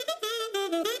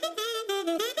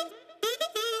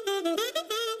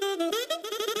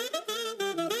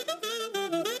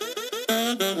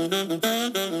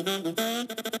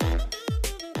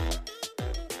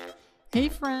Hey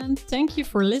friend, thank you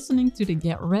for listening to the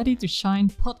Get Ready to Shine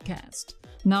podcast.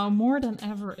 Now more than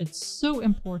ever, it's so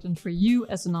important for you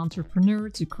as an entrepreneur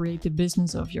to create the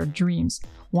business of your dreams,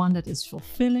 one that is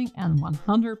fulfilling and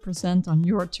 100% on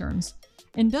your terms.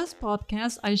 In this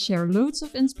podcast, I share loads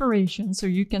of inspiration so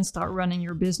you can start running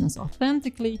your business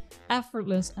authentically,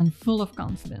 effortless, and full of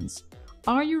confidence.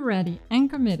 Are you ready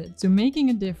and committed to making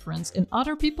a difference in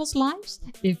other people's lives?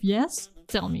 If yes,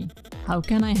 tell me, how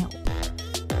can I help?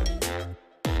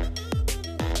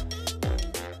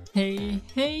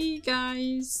 Hey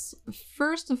guys!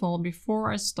 First of all,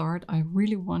 before I start, I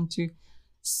really want to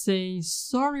say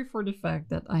sorry for the fact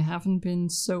that I haven't been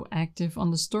so active on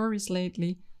the stories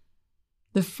lately.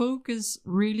 The focus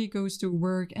really goes to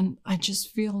work and I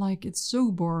just feel like it's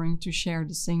so boring to share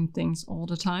the same things all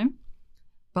the time.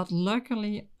 But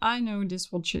luckily, I know this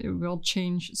will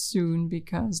change soon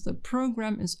because the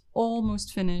program is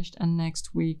almost finished and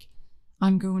next week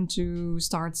I'm going to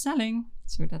start selling,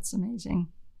 so that's amazing.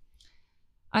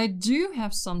 I do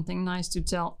have something nice to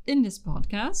tell in this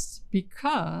podcast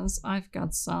because I've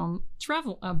got some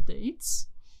travel updates.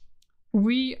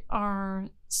 We are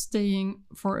staying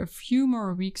for a few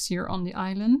more weeks here on the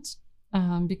island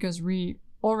because we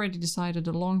already decided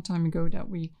a long time ago that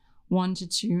we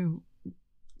wanted to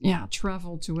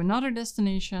travel to another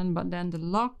destination, but then the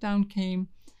lockdown came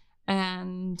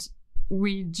and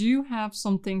we do have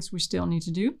some things we still need to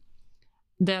do.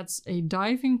 That's a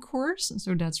diving course,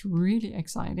 so that's really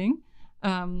exciting.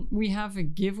 We have a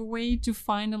giveaway to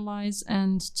finalize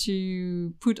and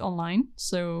to put online.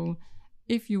 So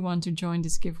if you want to join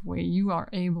this giveaway, you are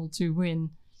able to win,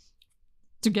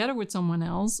 together with someone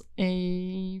else,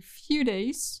 a few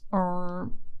days,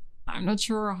 or I'm not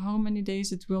sure how many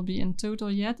days it will be in total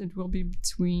yet. It will be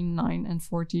between 9 and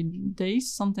 40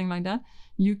 days, something like that.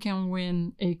 You can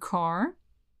win a car,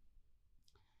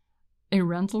 a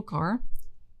rental car,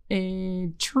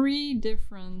 3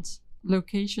 different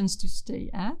locations to stay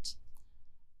at,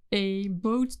 a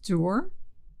boat tour,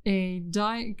 a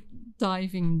diving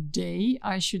day,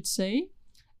 I should say,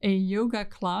 a yoga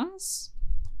class,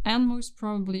 and most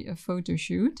probably a photo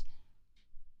shoot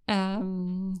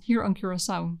here on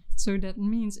Curacao. So that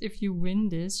means if you win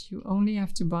this, you only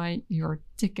have to buy your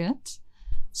ticket.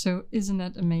 So isn't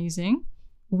that amazing?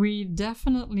 We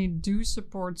definitely do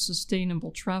support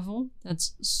sustainable travel.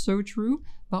 That's so true.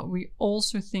 But we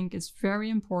also think it's very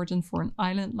important for an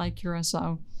island like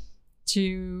Curacao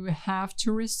to have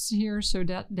tourists here so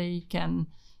that they can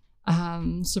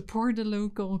support the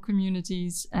local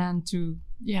communities and to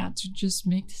just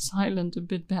make this island a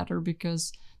bit better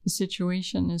because the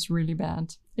situation is really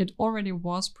bad. It already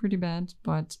was pretty bad,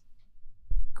 but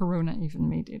Corona even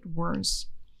made it worse,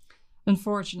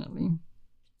 unfortunately.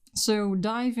 So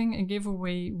diving, a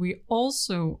giveaway, we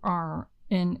also are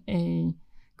in a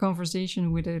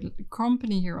conversation with a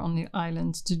company here on the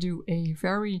island to do a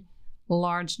very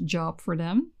large job for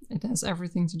them. It has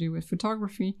everything to do with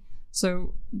photography.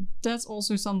 So that's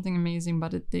also something amazing,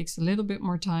 but it takes a little bit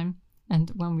more time.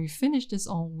 And when we finish this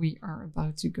all, we are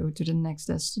about to go to the next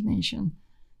destination.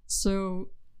 So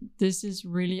this is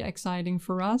really exciting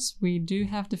for us. We do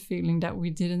have the feeling that we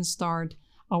didn't start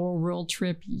our world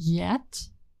trip yet,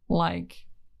 like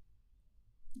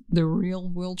the real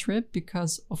world trip,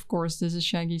 because of course this is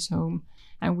Shaggy's home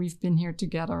and we've been here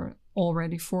together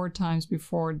already 4 times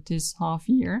before this half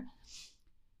year.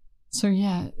 So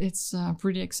yeah, it's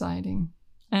pretty exciting.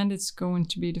 And it's going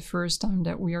to be the first time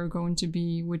that we are going to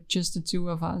be with just the 2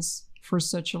 of us for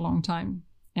such a long time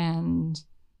and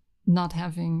not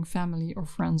having family or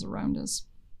friends around us.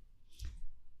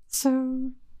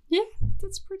 So yeah,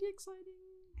 that's pretty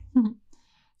exciting.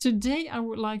 Today I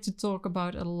would like to talk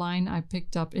about a line I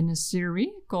picked up in a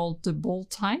series called The Bold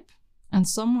Type. And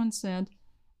someone said,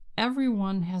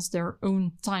 everyone has their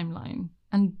own timeline.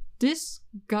 And this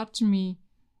got to me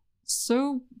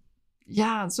so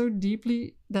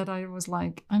deeply that I was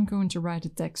like, I'm going to write a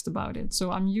text about it.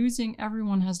 So I'm using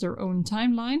everyone has their own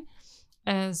timeline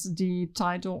as the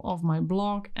title of my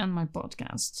blog and my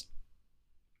podcast.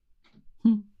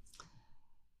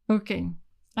 Okay.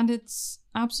 And it's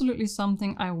absolutely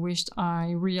something I wished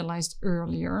I realized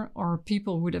earlier, or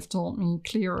people would have told me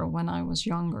clearer when I was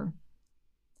younger.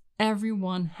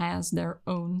 Everyone has their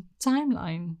own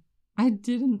timeline. I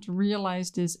didn't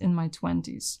realize this in my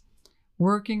 20s.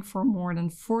 Working for more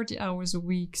than 40 hours a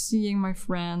week, seeing my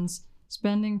friends,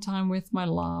 spending time with my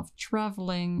love,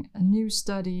 traveling, a new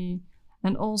study,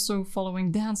 and also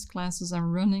following dance classes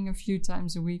and running a few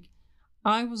times a week.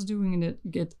 I was doing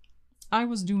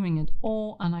it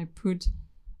all, and I put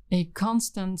a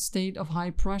constant state of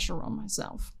high pressure on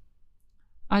myself.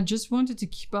 I just wanted to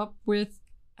keep up with,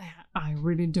 I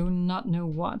really do not know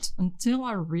what, until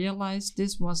I realized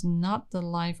this was not the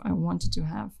life I wanted to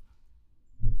have.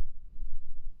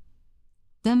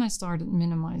 Then I started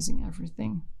minimizing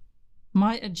everything.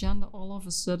 My agenda all of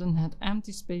a sudden had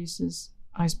empty spaces.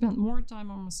 I spent more time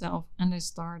on myself and I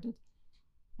started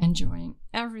enjoying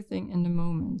everything in the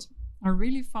moment. I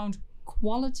really found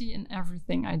quality in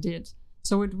everything I did.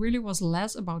 So it really was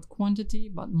less about quantity,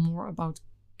 but more about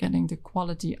getting the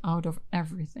quality out of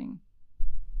everything.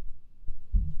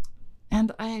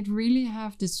 And I really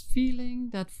have this feeling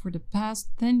that for the past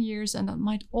 10 years, and that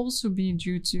might also be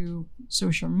due to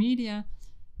social media,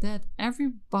 that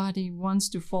everybody wants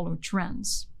to follow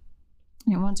trends.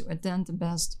 They want to attend the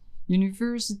best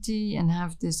university and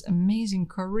have this amazing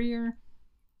career,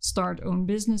 start own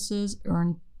businesses,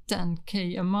 earn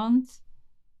 10K a month.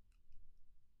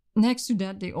 Next to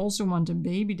that, they also want a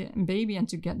baby and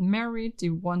to get married. They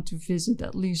want to visit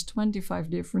at least 25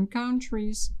 different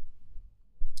countries.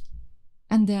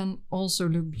 And then also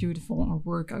look beautiful and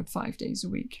work out 5 days a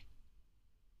week.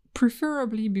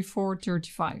 Preferably before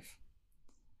 35.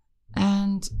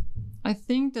 And I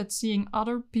think that seeing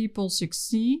other people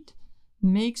succeed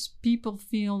makes people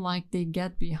feel like they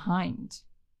get behind.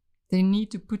 They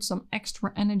need to put some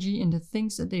extra energy in the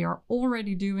things that they are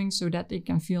already doing so that they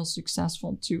can feel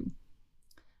successful too.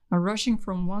 And rushing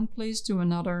from one place to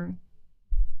another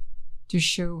to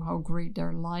show how great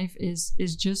their life is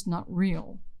just not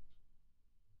real.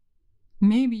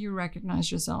 Maybe you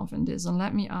recognize yourself in this, and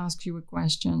let me ask you a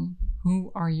question.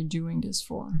 Who are you doing this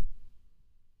for?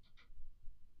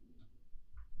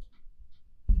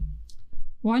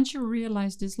 Once you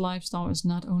realize this lifestyle is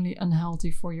not only unhealthy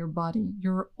for your body,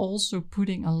 you're also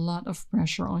putting a lot of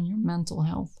pressure on your mental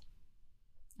health.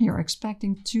 You're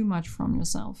expecting too much from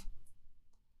yourself.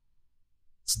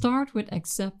 Start with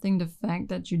accepting the fact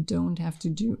that you don't have to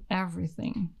do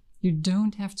everything. You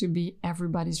don't have to be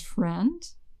everybody's friend.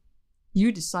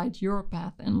 You decide your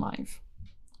path in life,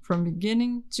 from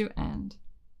beginning to end.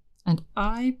 And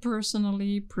I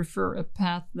personally prefer a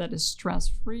path that is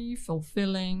stress-free,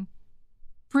 fulfilling,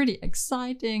 pretty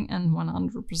exciting, and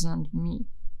 100% me.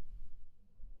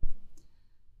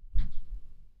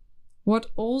 What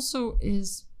also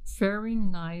is very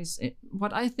nice,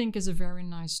 what I think is a very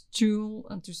nice tool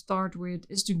to start with,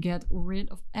 is to get rid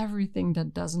of everything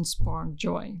that doesn't spark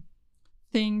joy.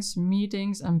 Things,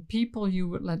 meetings, and people you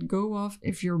would let go of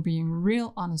if you're being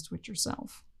real honest with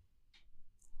yourself.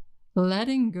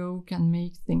 Letting go can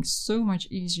make things so much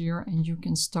easier and you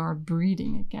can start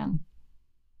breathing again.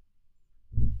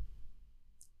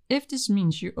 If this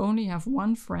means you only have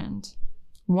one friend,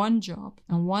 one job,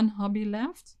 and one hobby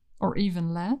left, or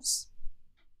even less,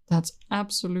 that's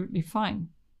absolutely fine.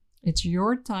 It's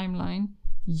your timeline.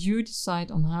 You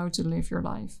decide on how to live your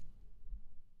life.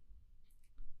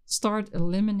 Start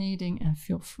eliminating and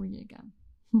feel free again.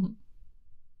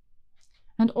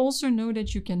 And also know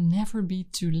that you can never be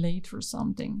too late for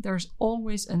something. There's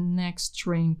always a next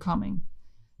train coming.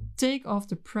 Take off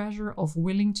the pressure of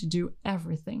willing to do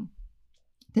everything.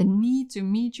 The need to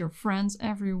meet your friends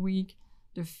every week,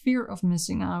 the fear of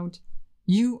missing out.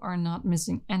 You are not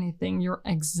missing anything. You're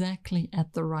exactly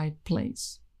at the right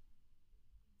place.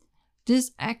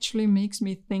 This actually makes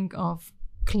me think of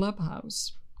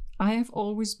Clubhouse. I have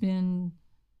always been,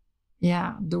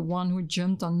 the one who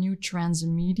jumped on new trends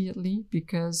immediately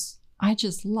because I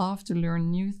just love to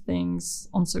learn new things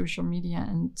on social media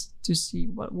and to see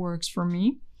what works for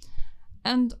me.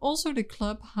 And also the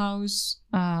Clubhouse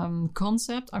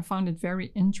concept, I found it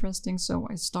very interesting. So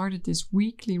I started this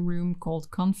weekly room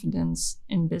called Confidence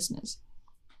in Business.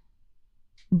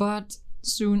 But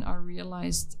soon I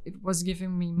realized it was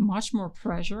giving me much more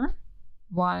pressure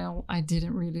while I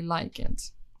didn't really like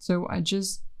it. So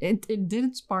it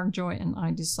didn't spark joy and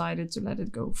I decided to let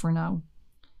it go for now.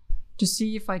 To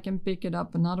see if I can pick it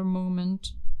up another moment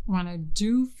when I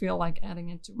do feel like adding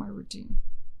it to my routine.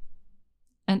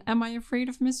 And am I afraid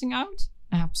of missing out?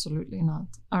 Absolutely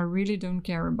not. I really don't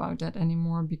care about that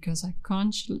anymore because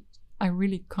I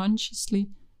really consciously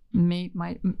make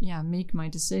my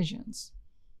decisions.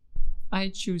 I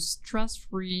choose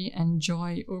stress-free and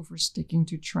joy over sticking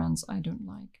to trends I don't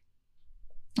like.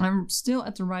 I'm still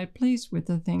at the right place with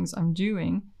the things I'm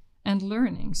doing and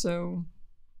learning, so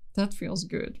that feels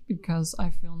good because I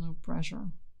feel no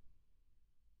pressure.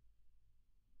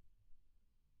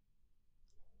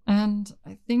 And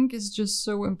I think it's just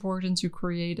so important to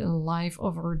create a life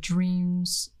of our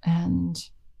dreams and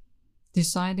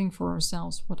deciding for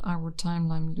ourselves what our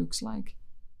timeline looks like.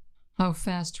 How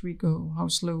fast we go, how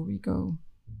slow we go.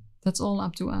 That's all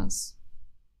up to us.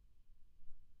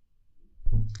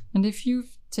 And if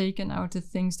you've taken out the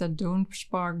things that don't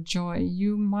spark joy,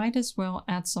 you might as well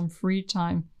add some free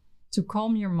time to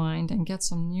calm your mind and get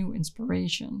some new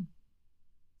inspiration.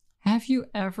 Have you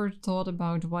ever thought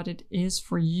about what it is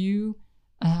for you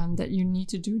that you need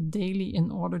to do daily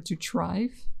in order to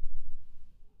thrive?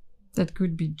 That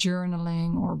could be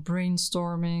journaling or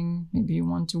brainstorming. Maybe you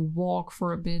want to walk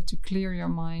for a bit to clear your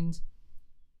mind.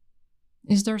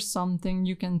 Is there something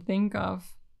you can think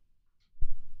of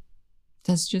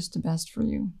that's just the best for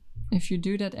you? If you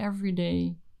do that every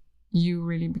day, you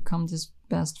really become this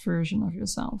best version of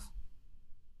yourself.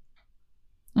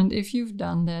 And if you've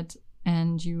done that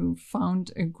and you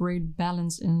found a great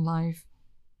balance in life,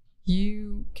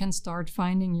 you can start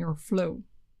finding your flow.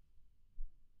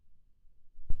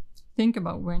 Think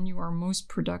about when you are most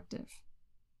productive.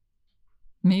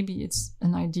 Maybe it's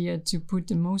an idea to put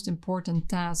the most important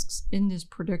tasks in this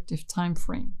productive time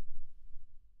frame.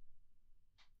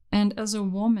 And as a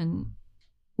woman,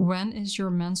 when is your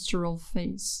menstrual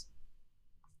phase?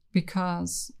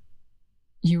 Because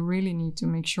you really need to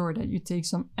make sure that you take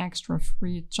some extra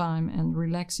free time and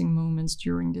relaxing moments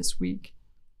during this week.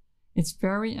 It's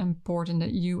very important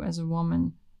that you as a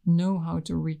woman know how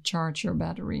to recharge your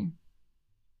battery.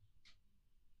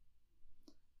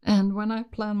 And when I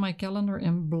plan my calendar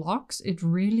in blocks, it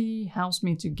really helps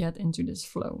me to get into this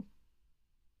flow.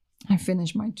 I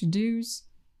finish my to-dos,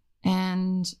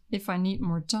 and if I need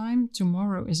more time,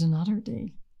 tomorrow is another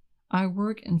day. I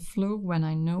work in flow when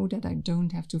I know that I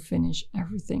don't have to finish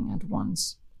everything at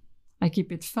once. I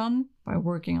keep it fun by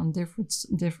working on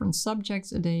different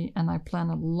subjects a day, and I plan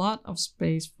a lot of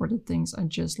space for the things I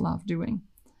just love doing.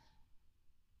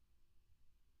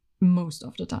 Most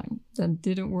of the time. That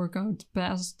didn't work out the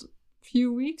past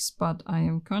few weeks, but I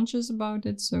am conscious about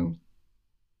it, so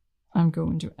I'm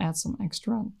going to add some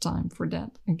extra time for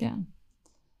that again.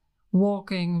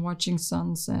 Walking, watching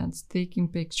sunsets, taking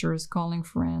pictures, calling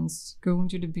friends, going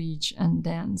to the beach and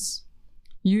dance.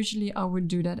 Usually I would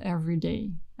do that every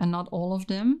day, and not all of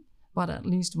them, but at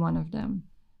least one of them.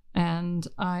 And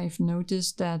I've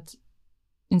noticed that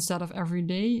instead of every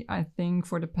day, I think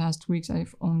for the past weeks I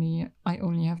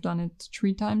only have done it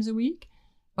 3 times a week.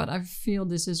 But I feel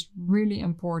this is really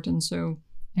important. So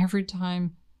every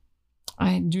time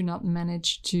I do not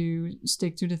manage to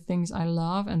stick to the things I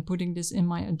love and putting this in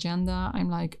my agenda, I'm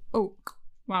like, oh,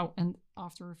 wow. And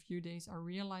after a few days, I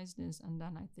realize this and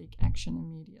then I take action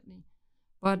immediately.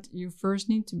 But you first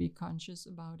need to be conscious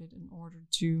about it in order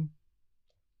to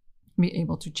be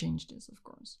able to change this, of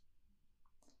course.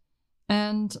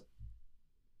 And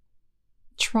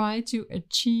try to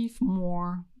achieve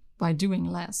more by doing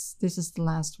less. This is the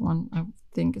last one I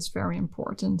think is very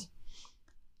important.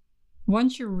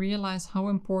 Once you realize how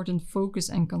important focus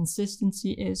and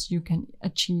consistency is, you can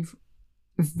achieve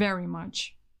very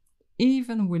much.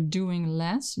 Even with doing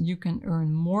less, you can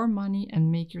earn more money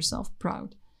and make yourself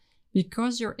proud.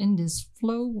 Because you're in this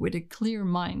flow with a clear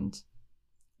mind,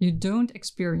 you don't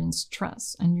experience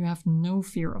stress and you have no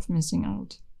fear of missing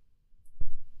out.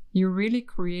 You really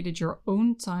created your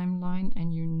own timeline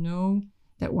and you know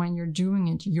that when you're doing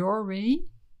it your way,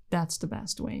 that's the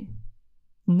best way.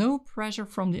 No pressure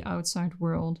from the outside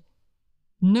world,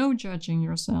 no judging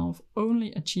yourself,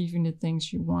 only achieving the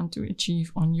things you want to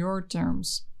achieve on your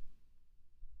terms.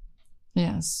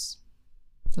 Yes,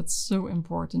 that's so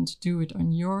important to do it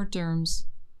on your terms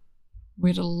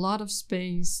with a lot of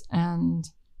space. And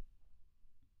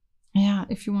yeah,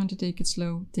 if you want to take it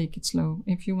slow, take it slow.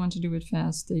 If you want to do it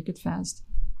fast, take it fast.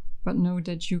 But know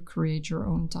that you create your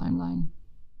own timeline.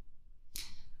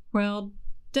 Well,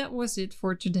 that was it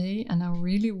for today. And I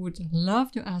really would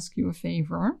love to ask you a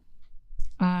favor.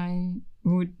 I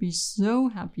would be so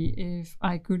happy if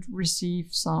I could receive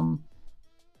some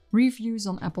reviews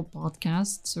on Apple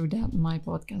Podcasts so that my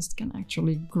podcast can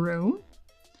actually grow.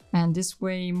 And this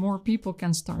way more people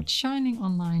can start shining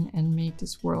online and make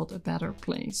this world a better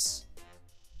place.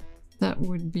 That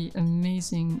would be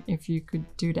amazing if you could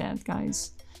do that,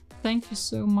 guys. Thank you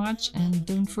so much, and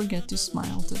don't forget to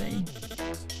smile today.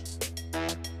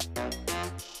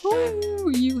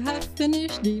 Woo! You have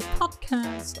finished the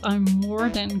podcast. I'm more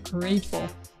than grateful.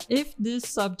 If this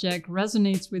subject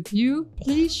resonates with you,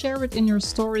 please share it in your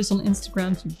stories on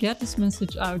Instagram to get this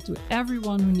message out to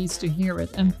everyone who needs to hear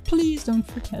it. And please don't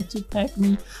forget to tag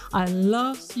me. I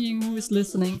love seeing who is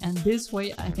listening, and this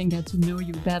way I can get to know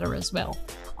you better as well.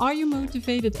 Are you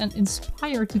motivated and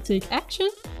inspired to take action?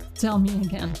 Tell me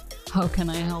again, how can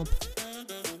I help?